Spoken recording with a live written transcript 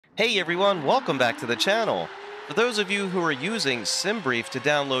Hey everyone, welcome back to the channel. For those of you who are using Simbrief to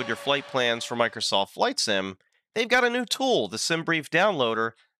download your flight plans for Microsoft Flight Sim, they've got a new tool, the Simbrief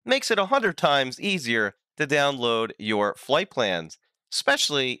Downloader. Makes it 100 times easier to download your flight plans,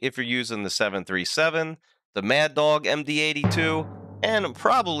 especially if you're using the 737, the maddog MD-82, and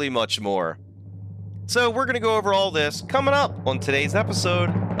probably much more. So we're going to go over all this coming up on today's episode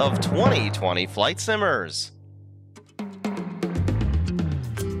of 2020 Flight Simmers.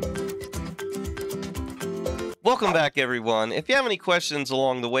 Welcome back, everyone. If you have any questions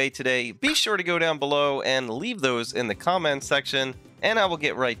along the way today, be sure to go down below and leave those in the comments section, and I will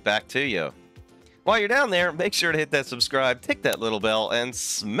get right back to you. While you're down there, make sure to hit that subscribe, tick that little bell, and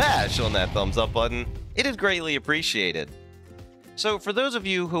smash on that thumbs up button. It is greatly appreciated. So for those of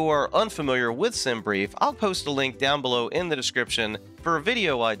you who are unfamiliar with Simbrief, I'll post a link down below in the description for a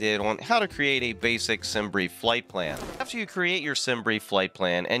video I did on how to create a basic Simbrief flight plan. After you create your Simbrief flight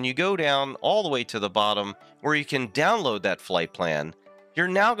plan and you go down all the way to the bottom where you can download that flight plan, you're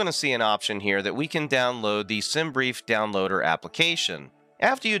now going to see an option here that we can download the Simbrief Downloader application.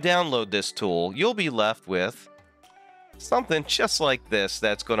 After you download this tool, you'll be left with something just like this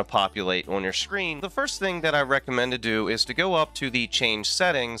that's going to populate on your screen. The first thing that I recommend to do is to go up to the change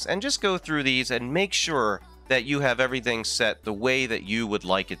settings and just go through these and make sure that you have everything set the way that you would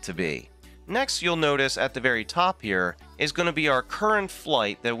like it to be. Next, you'll notice at the very top here is going to be our current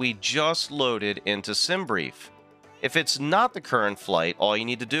flight that we just loaded into Simbrief. If it's not the current flight, all you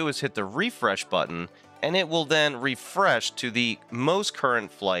need to do is hit the refresh button and it will then refresh to the most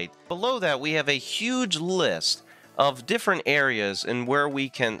current flight. Below that, we have a huge list of different areas and where we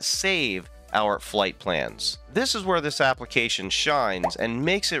can save our flight plans. This is where this application shines and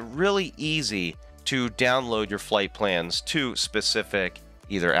makes it really easy to download your flight plans to specific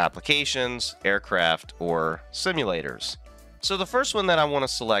either applications, aircraft, or simulators. So the first one that I want to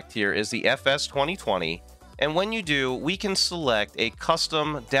select here is the FS2020, and when you do, we can select a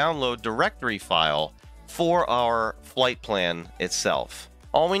custom download directory file for our flight plan itself.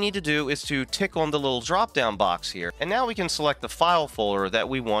 All we need to do is to tick on the little drop-down box here, and now we can select the file folder that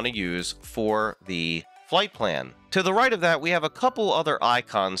we want to use for the flight plan. To the right of that, we have a couple other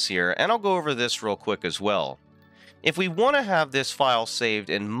icons here, and I'll go over this real quick as well. If we want to have this file saved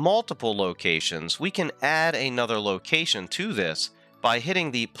in multiple locations, we can add another location to this by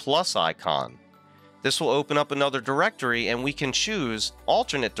hitting the plus icon. This will open up another directory, and we can choose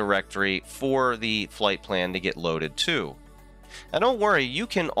alternate directory for the flight plan to get loaded to. Now don't worry, you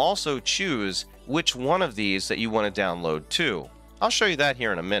can also choose which one of these that you want to download to. I'll show you that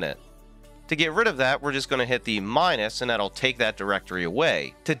here in a minute. To get rid of that, we're just going to hit the minus and that'll take that directory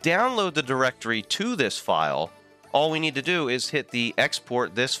away. To download the directory to this file, all we need to do is hit the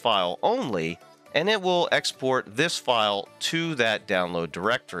export this file only, and it will export this file to that download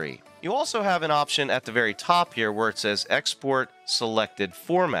directory. You also have an option at the very top here where it says export selected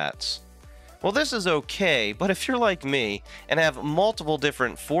formats. Well, this is okay, but if you're like me and have multiple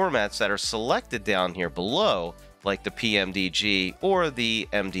different formats that are selected down here below, like the Pmdg or the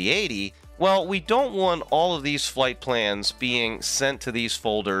MD-80, well, we don't want all of these flight plans being sent to these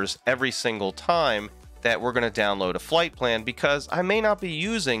folders every single time that we're going to download a flight plan because I may not be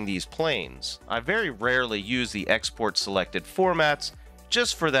using these planes. I very rarely use the export selected formats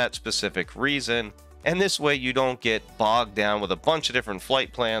just for that specific reason, and this way you don't get bogged down with a bunch of different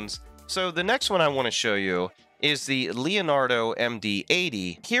flight plans. So the next one I want to show you is the Leonardo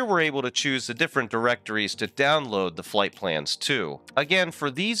MD-80. Here we're able to choose the different directories to download the flight plans to. Again,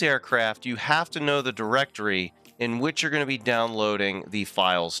 for these aircraft, you have to know the directory in which you're going to be downloading the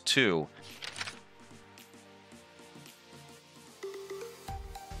files to.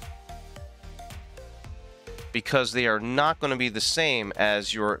 Because they are not going to be the same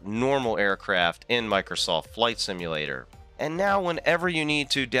as your normal aircraft in Microsoft Flight Simulator. And now whenever you need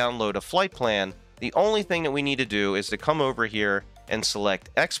to download a flight plan, the only thing that we need to do is to come over here and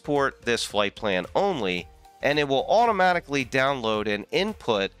select export this flight plan only, and it will automatically download and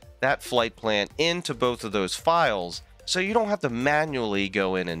input that flight plan into both of those files, so you don't have to manually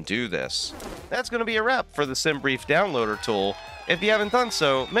go in and do this. That's going to be a wrap for the Simbrief Downloader tool. If you haven't done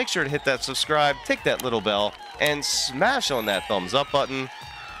so, make sure to hit that subscribe, tick that little bell, and smash on that thumbs up button.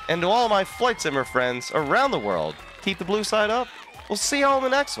 And to all my Flight Simmer friends around the world, keep the blue side up. We'll see y'all in the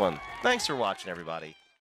next one. Thanks for watching, everybody.